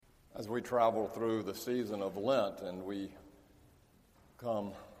As we travel through the season of Lent and we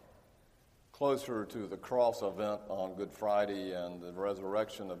come closer to the cross event on Good Friday and the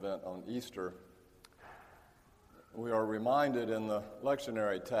resurrection event on Easter, we are reminded in the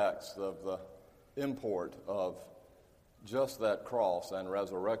lectionary text of the import of just that cross and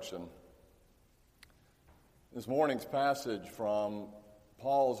resurrection. This morning's passage from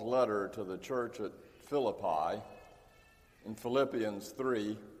Paul's letter to the church at Philippi in Philippians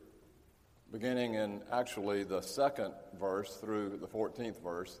 3, beginning in actually the second verse through the 14th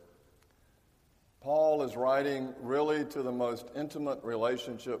verse, Paul is writing really to the most intimate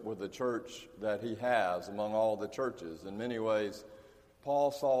relationship with the church that he has among all the churches. In many ways, Paul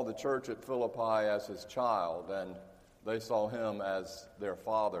saw the church at Philippi as his child, and they saw him as their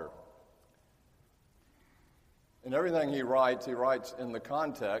father. In everything he writes in the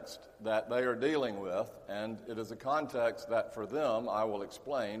context that they are dealing with, and it is a context that for them I will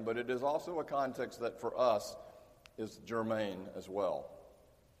explain, but it is also a context that for us is germane as well.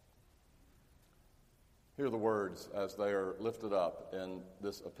 Hear the words as they are lifted up in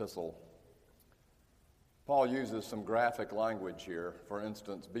this epistle. Paul uses some graphic language here. For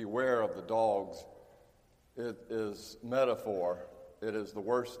instance, beware of the dogs. It is metaphor. It is the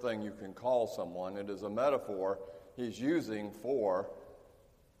worst thing you can call someone. It is a metaphor he's using for,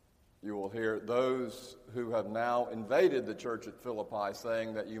 you will hear, those who have now invaded the church at Philippi,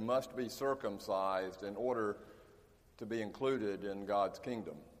 saying that you must be circumcised in order to be included in God's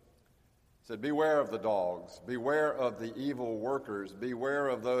kingdom. He said, beware of the dogs, beware of the evil workers, beware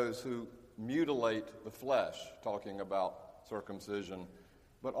of those who mutilate the flesh, talking about circumcision,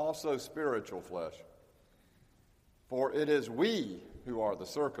 but also spiritual flesh. For it is we who are the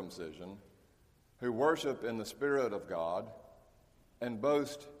circumcision, who worship in the Spirit of God and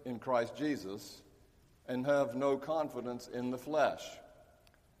boast in Christ Jesus and have no confidence in the flesh.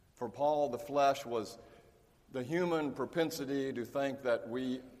 For Paul, the flesh was the human propensity to think that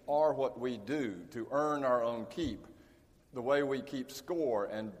we are what we do, to earn our own keep, the way we keep score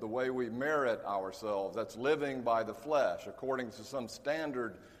and the way we merit ourselves. That's living by the flesh, according to some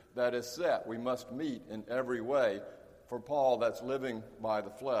standard that is set. We must meet in every way. For Paul, that's living by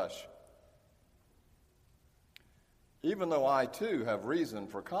the flesh. Even though I too have reason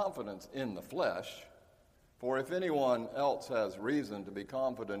for confidence in the flesh, for if anyone else has reason to be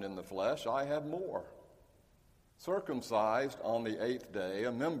confident in the flesh, I have more. Circumcised on the 8th day,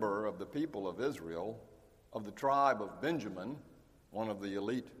 a member of the people of Israel, of the tribe of Benjamin, one of the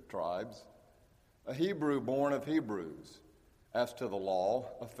elite tribes, a Hebrew born of Hebrews, as to the law,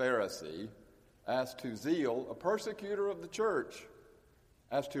 a Pharisee, as to zeal, a persecutor of the church,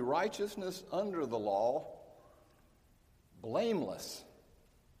 as to righteousness under the law, blameless.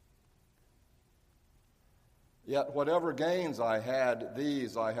 Yet whatever gains I had,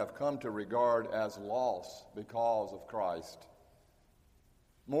 these I have come to regard as loss because of Christ.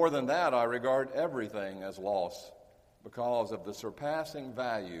 More than that, I regard everything as loss because of the surpassing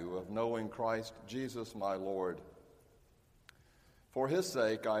value of knowing Christ Jesus my Lord. For his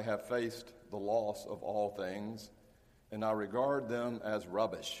sake I have faced the loss of all things, and I regard them as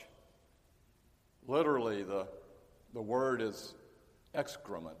rubbish. Literally, the word is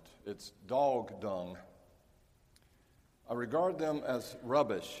excrement. It's dog dung. I regard them as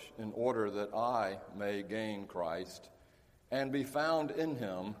rubbish in order that I may gain Christ and be found in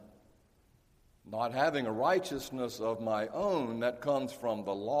him, not having a righteousness of my own that comes from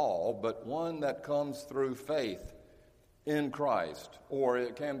the law, but one that comes through faith in Christ. Or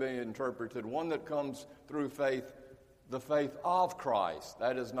it can be interpreted, one that comes through faith, the faith of Christ.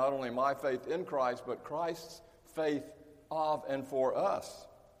 That is not only my faith in Christ, but Christ's faith of and for us.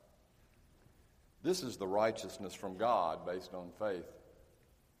 This is the righteousness from God based on faith.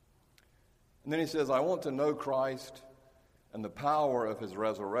 And then he says, I want to know Christ and the power of his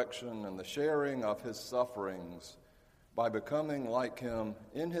resurrection and the sharing of his sufferings by becoming like him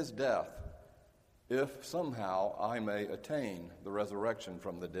in his death, if somehow I may attain the resurrection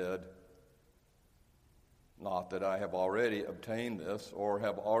from the dead. Not that I have already obtained this or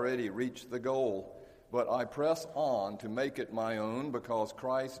have already reached the goal, but I press on to make it my own because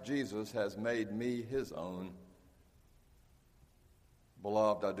Christ Jesus has made me his own.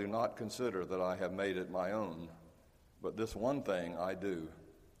 Beloved, I do not consider that I have made it my own, but this one thing I do,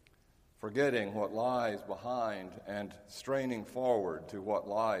 forgetting what lies behind and straining forward to what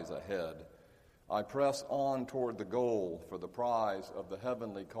lies ahead. I press on toward the goal for the prize of the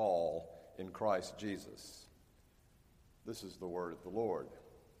heavenly call in Christ Jesus. This is the word of the Lord.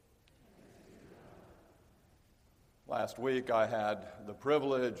 Last week I had the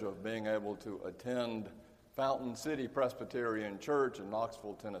privilege of being able to attend Fountain City Presbyterian Church in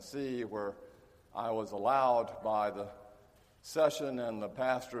Knoxville, Tennessee, where I was allowed by the session and the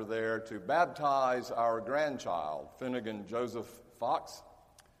pastor there to baptize our grandchild, Finnegan Joseph Fox.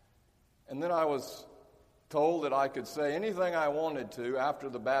 And then I was told that I could say anything I wanted to after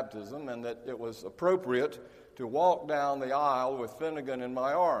the baptism and that it was appropriate to walk down the aisle with Finnegan in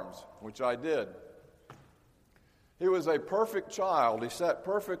my arms, which I did. He was a perfect child. He sat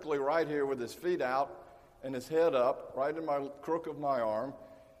perfectly right here with his feet out and his head up, right in my crook of my arm.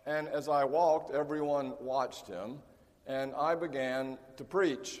 And as I walked, everyone watched him, and I began to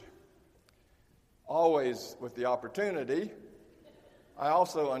preach. Always with the opportunity, I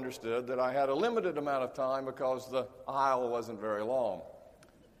also understood that I had a limited amount of time because the aisle wasn't very long.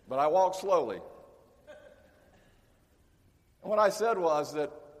 But I walked slowly. And what I said was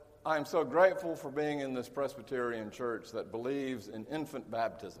that I am so grateful for being in this Presbyterian church that believes in infant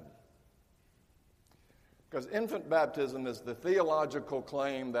baptism. Because infant baptism is the theological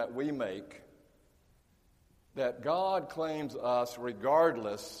claim that we make that God claims us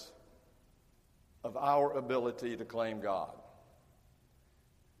regardless of our ability to claim God.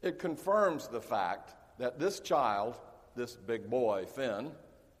 It confirms the fact that this child, this big boy, Finn,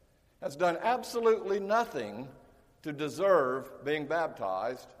 has done absolutely nothing to deserve being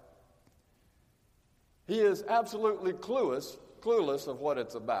baptized. He is absolutely clueless of what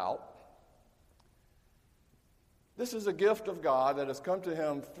it's about. This is a gift of God that has come to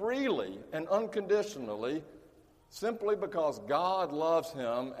him freely and unconditionally simply because God loves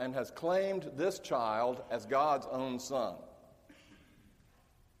him and has claimed this child as God's own son.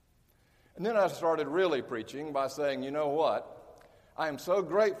 And then I started really preaching by saying, you know what? I am so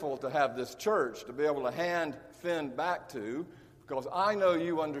grateful to have this church to be able to hand Finn back to because I know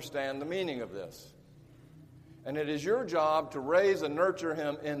you understand the meaning of this. And it is your job to raise and nurture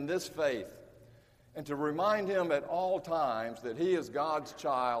him in this faith and to remind him at all times that he is God's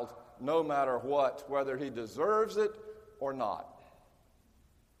child no matter what, whether he deserves it or not.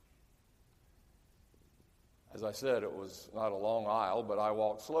 As I said, it was not a long aisle, but I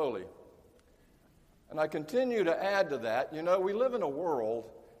walked slowly. And I continue to add to that, you know, we live in a world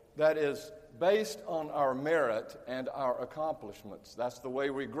that is based on our merit and our accomplishments. That's the way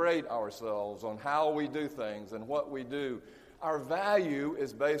we grade ourselves on how we do things and what we do. Our value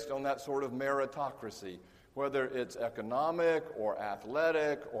is based on that sort of meritocracy, whether it's economic or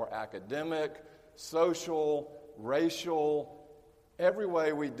athletic or academic, social, racial. Every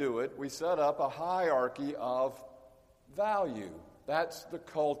way we do it, we set up a hierarchy of value. That's the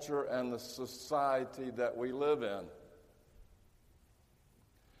culture and the society that we live in.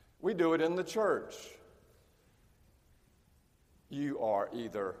 We do it in the church. You are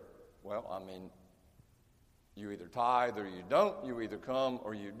either, you either tithe or you don't. You either come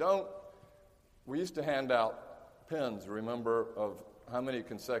or you don't. We used to hand out pins, remember, of how many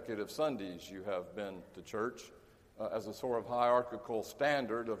consecutive Sundays you have been to church as a sort of hierarchical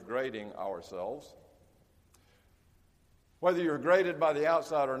standard of grading ourselves. Whether you're graded by the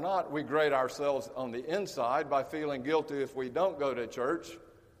outside or not, we grade ourselves on the inside by feeling guilty if we don't go to church.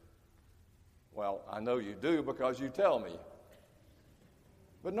 Well, I know you do because you tell me.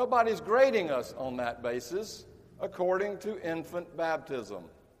 But nobody's grading us on that basis according to infant baptism.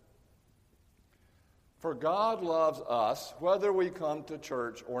 For God loves us whether we come to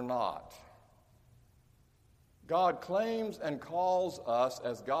church or not. God claims and calls us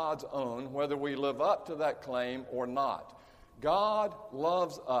as God's own whether we live up to that claim or not. God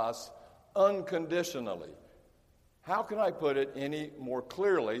loves us unconditionally. How can I put it any more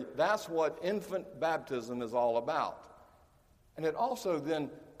clearly? That's what infant baptism is all about. And it also then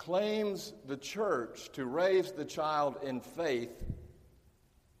claims the church to raise the child in faith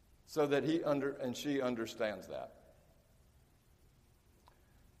so that he and she understands that.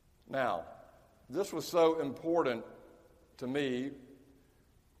 Now, this was so important to me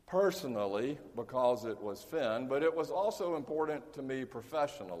personally because it was Finn, but it was also important to me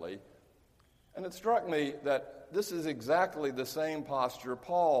professionally. And it struck me that this is exactly the same posture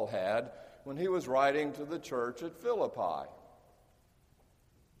Paul had when he was writing to the church at Philippi.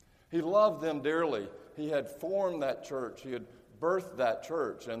 He loved them dearly. He had formed that church. He had birthed that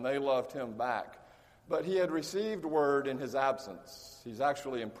church, and they loved him back. But he had received word in his absence. He's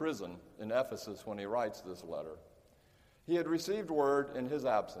actually in prison in Ephesus when he writes this letter. He had received word in his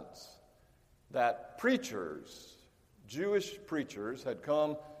absence that preachers, Jewish preachers, had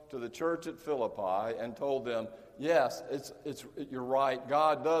come to the church at Philippi and told them, yes, you're right,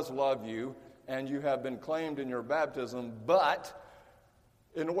 God does love you, and you have been claimed in your baptism, but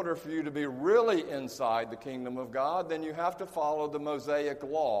in order for you to be really inside the kingdom of God, then you have to follow the Mosaic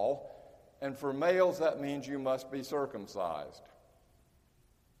law, And for males, that means you must be circumcised.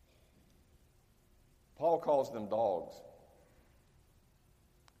 Paul calls them dogs.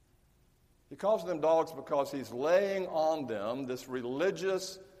 He calls them dogs because he's laying on them this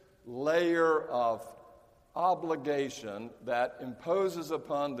religious layer of obligation that imposes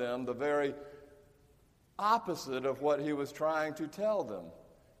upon them the very opposite of what he was trying to tell them,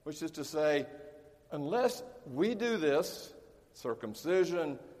 which is to say, unless we do this,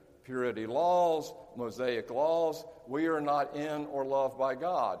 circumcision, purity laws, Mosaic laws, we are not in or loved by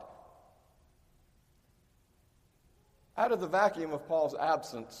God. Out of the vacuum of Paul's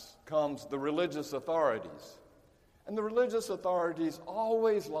absence comes the religious authorities. And the religious authorities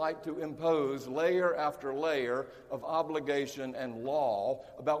always like to impose layer after layer of obligation and law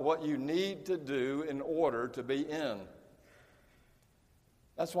about what you need to do in order to be in.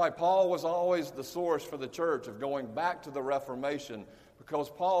 That's why Paul was always the source for the church of going back to the Reformation, because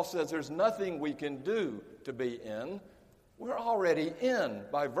Paul says there's nothing we can do to be in. We're already in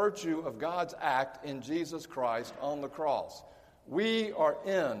by virtue of God's act in Jesus Christ on the cross. We are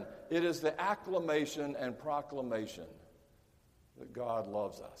in. It is the acclamation and proclamation that God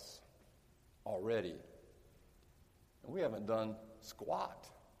loves us already. And we haven't done squat.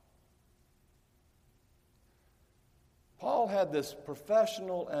 Paul had this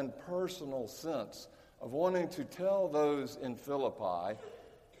professional and personal sense of wanting to tell those in Philippi,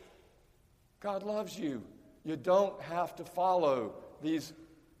 God loves you. You don't have to follow these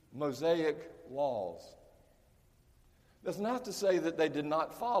Mosaic laws. That's not to say that they did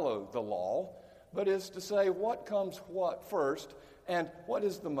not follow the law, but is to say what comes what first, and what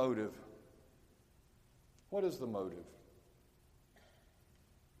is the motive? What is the motive?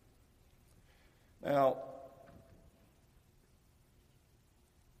 Now,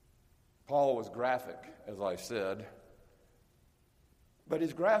 Paul was graphic, as I said, but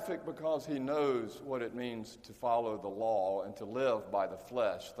he's graphic because he knows what it means to follow the law and to live by the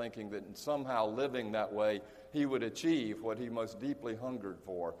flesh, thinking that in somehow living that way he would achieve what he most deeply hungered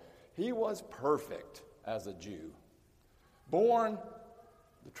for. He was perfect as a Jew. Born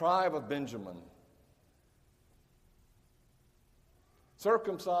the tribe of Benjamin,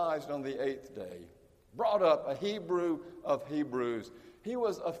 circumcised on the 8th day, brought up a Hebrew of Hebrews. He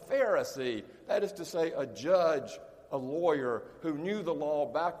was a Pharisee, that is to say, a judge, a lawyer who knew the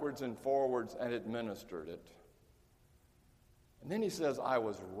law backwards and forwards and administered it. And then he says, I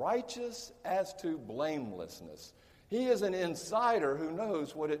was righteous as to blamelessness. He is an insider who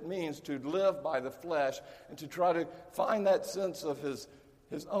knows what it means to live by the flesh and to try to find that sense of his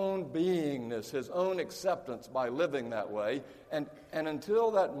own beingness, his own acceptance by living that way. And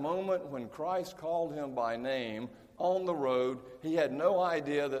until that moment when Christ called him by name on the road, he had no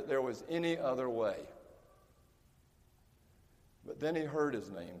idea that there was any other way. But then he heard his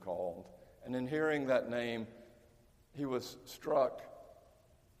name called, and in hearing that name, he was struck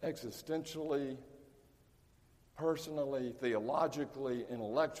existentially, personally, theologically,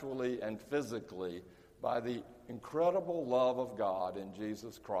 intellectually, and physically by the incredible love of God in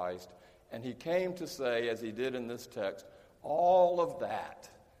Jesus Christ. And he came to say, as he did in this text, all of that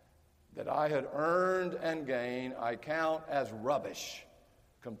I had earned and gained, I count as rubbish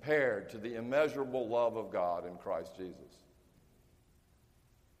compared to the immeasurable love of God in Christ Jesus.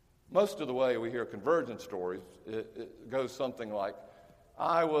 Most of the way we hear conversion stories, it goes something like,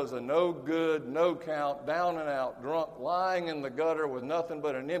 I was a no good, no count, down and out, drunk, lying in the gutter with nothing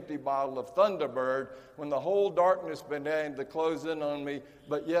but an empty bottle of Thunderbird when the whole darkness began to close in on me,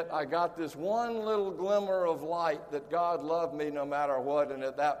 but yet I got this one little glimmer of light that God loved me no matter what, and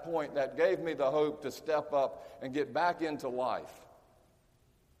at that point that gave me the hope to step up and get back into life.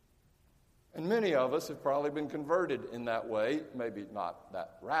 And many of us have probably been converted in that way, maybe not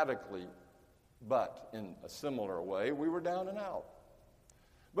that radically, but in a similar way. We were down and out.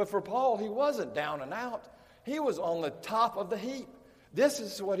 But for Paul, he wasn't down and out. He was on the top of the heap. This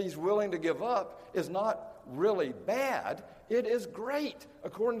is what he's willing to give up is not really bad. It is great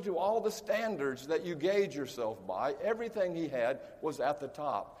according to all the standards that you gauge yourself by. Everything he had was at the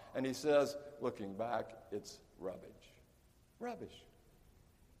top. And he says, looking back, it's rubbish. Rubbish.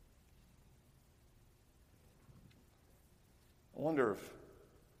 I wonder if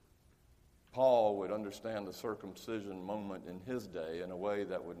Paul would understand the circumcision moment in his day in a way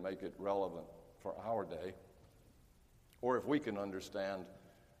that would make it relevant for our day, or if we can understand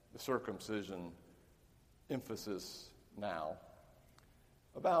the circumcision emphasis now.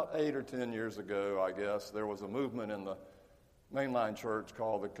 About 8 or 10 years ago, I guess, there was a movement in the mainline church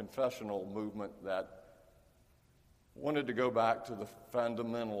called the confessional movement that wanted to go back to the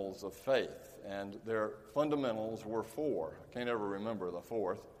fundamentals of faith, and their fundamentals were 4. I can't ever remember the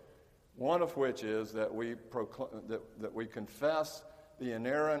 4th. one of which is that we confess the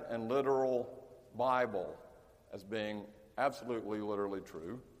inerrant and literal Bible as being absolutely literally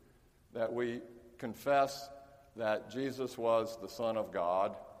true, that we confess that Jesus was the Son of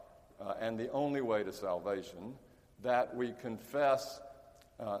God and the only way to salvation, that we confess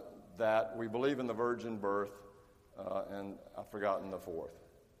that we believe in the virgin birth, and I've forgotten the fourth.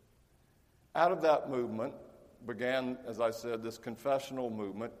 Out of that movement began, as I said, this confessional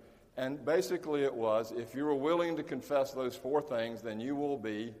movement, and basically it was, if you are willing to confess those four things, then you will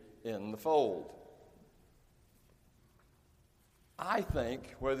be in the fold. I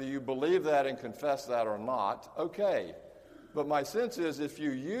think, whether you believe that and confess that or not, okay. But my sense is if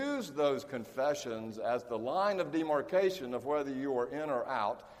you use those confessions as the line of demarcation of whether you are in or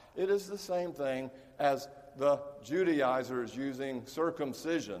out, it is the same thing as the Judaizers using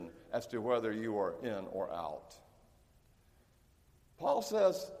circumcision as to whether you are in or out. Paul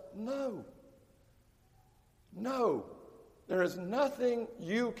says, no. No. There is nothing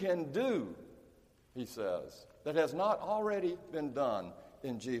you can do, he says, that has not already been done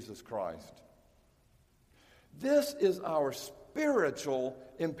in Jesus Christ. This is our spiritual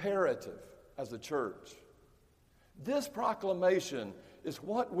imperative as a church. This proclamation is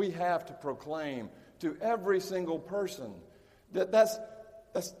what we have to proclaim to every single person.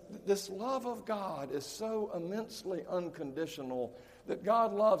 This love of God is so immensely unconditional, that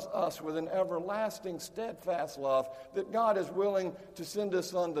God loves us with an everlasting, steadfast love, that God is willing to send His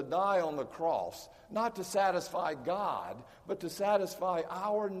Son to die on the cross, not to satisfy God, but to satisfy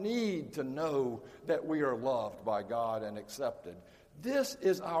our need to know that we are loved by God and accepted. This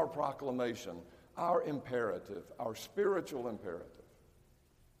is our proclamation, our imperative, our spiritual imperative.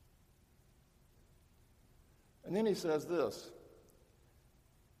 And then he says this,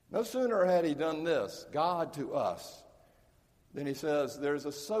 no sooner had he done this, God to us, then he says there's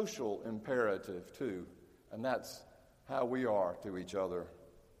a social imperative too, and that's how we are to each other.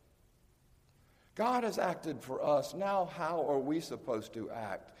 God has acted for us. Now how are we supposed to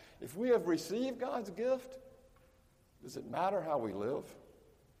act? If we have received God's gift, does it matter how we live?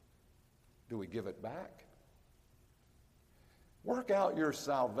 Do we give it back? Work out your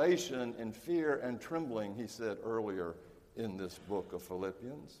salvation in fear and trembling, he said earlier in this book of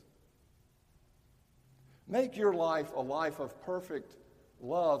Philippians. Make your life a life of perfect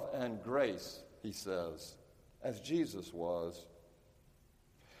love and grace, he says, as Jesus was.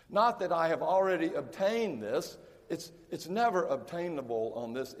 Not that I have already obtained this. It's never obtainable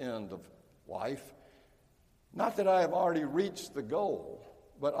on this end of life. Not that I have already reached the goal,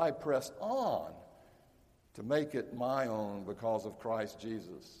 but I press on to make it my own because of Christ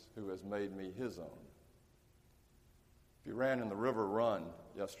Jesus, who has made me his own. If you ran in the river run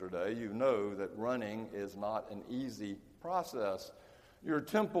yesterday, you know that running is not an easy process. Your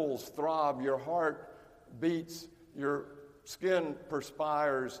temples throb, your heart beats, your skin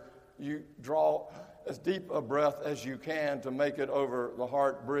perspires, you draw as deep a breath as you can to make it over the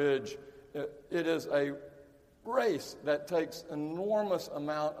heart bridge. It is a race that takes enormous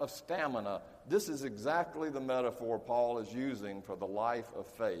amount of stamina. This is exactly the metaphor Paul is using for the life of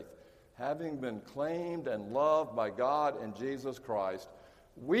faith. Having been claimed and loved by God in Jesus Christ,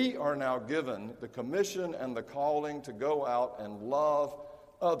 we are now given the commission and the calling to go out and love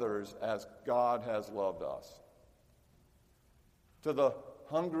others as God has loved us. To the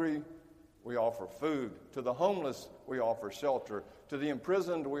hungry, we offer food. To the homeless, we offer shelter. To the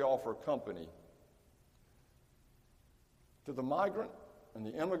imprisoned, we offer company. To the migrant and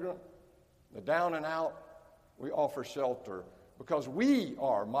the immigrant, the down and out, we offer shelter. Because we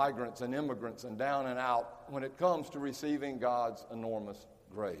are migrants and immigrants and down and out when it comes to receiving God's enormous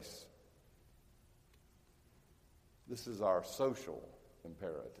grace. This is our social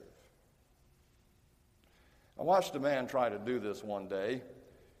imperative. I watched a man try to do this one day.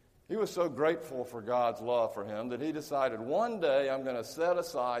 He was so grateful for God's love for him that he decided one day I'm going to set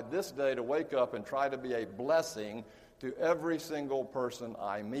aside this day to wake up and try to be a blessing to every single person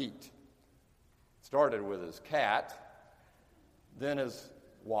I meet. Started with his cat, then his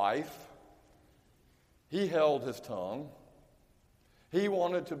wife. He held his tongue. He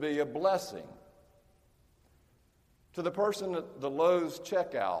wanted to be a blessing. To the person at the Lowe's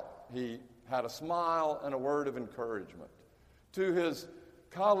checkout, he had a smile and a word of encouragement. To his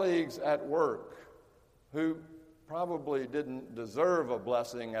colleagues at work, who probably didn't deserve a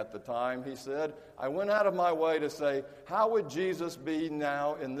blessing at the time, he said, I went out of my way to say, how would Jesus be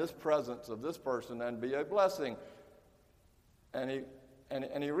now in this presence of this person and be a blessing? And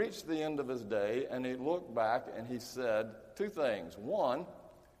he reached the end of his day, and he looked back, and he said two things. One,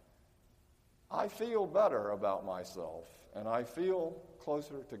 I feel better about myself, and I feel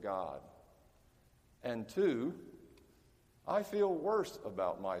closer to God. And 2, I feel worse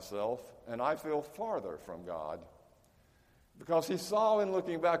about myself, and I feel farther from God. Because he saw in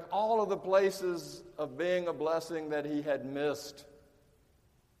looking back all of the places of being a blessing that he had missed.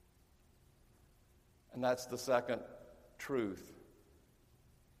 And that's the second truth.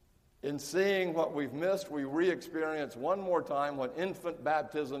 In seeing what we've missed, we re-experience one more time what infant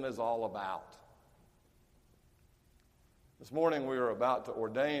baptism is all about. This morning we are about to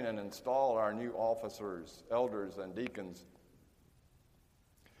ordain and install our new officers, elders, and deacons.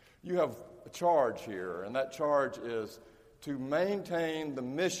 You have a charge here, and that charge is to maintain the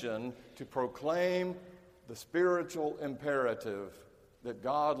mission to proclaim the spiritual imperative that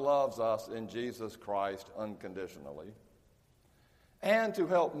God loves us in Jesus Christ unconditionally, and to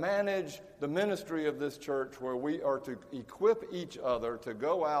help manage the ministry of this church where we are to equip each other to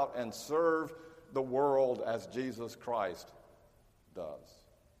go out and serve the world as Jesus Christ does.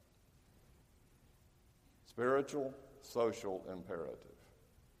 Spiritual, social imperative.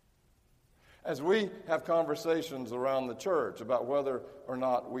 As we have conversations around the church about whether or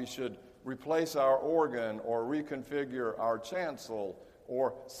not we should replace our organ or reconfigure our chancel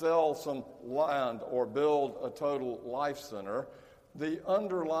or sell some land or build a total life center, the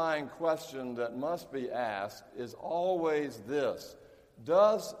underlying question that must be asked is always this: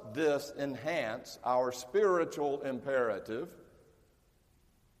 does this enhance our spiritual imperative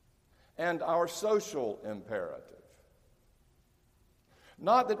and our social imperative?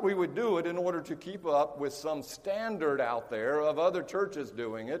 Not that we would do it in order to keep up with some standard out there of other churches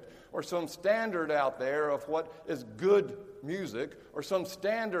doing it, or some standard out there of what is good music, or some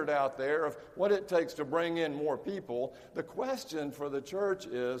standard out there of what it takes to bring in more people. The question for the church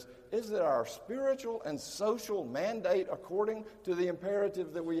is it our spiritual and social mandate according to the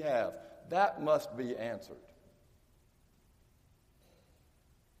imperative that we have? That must be answered.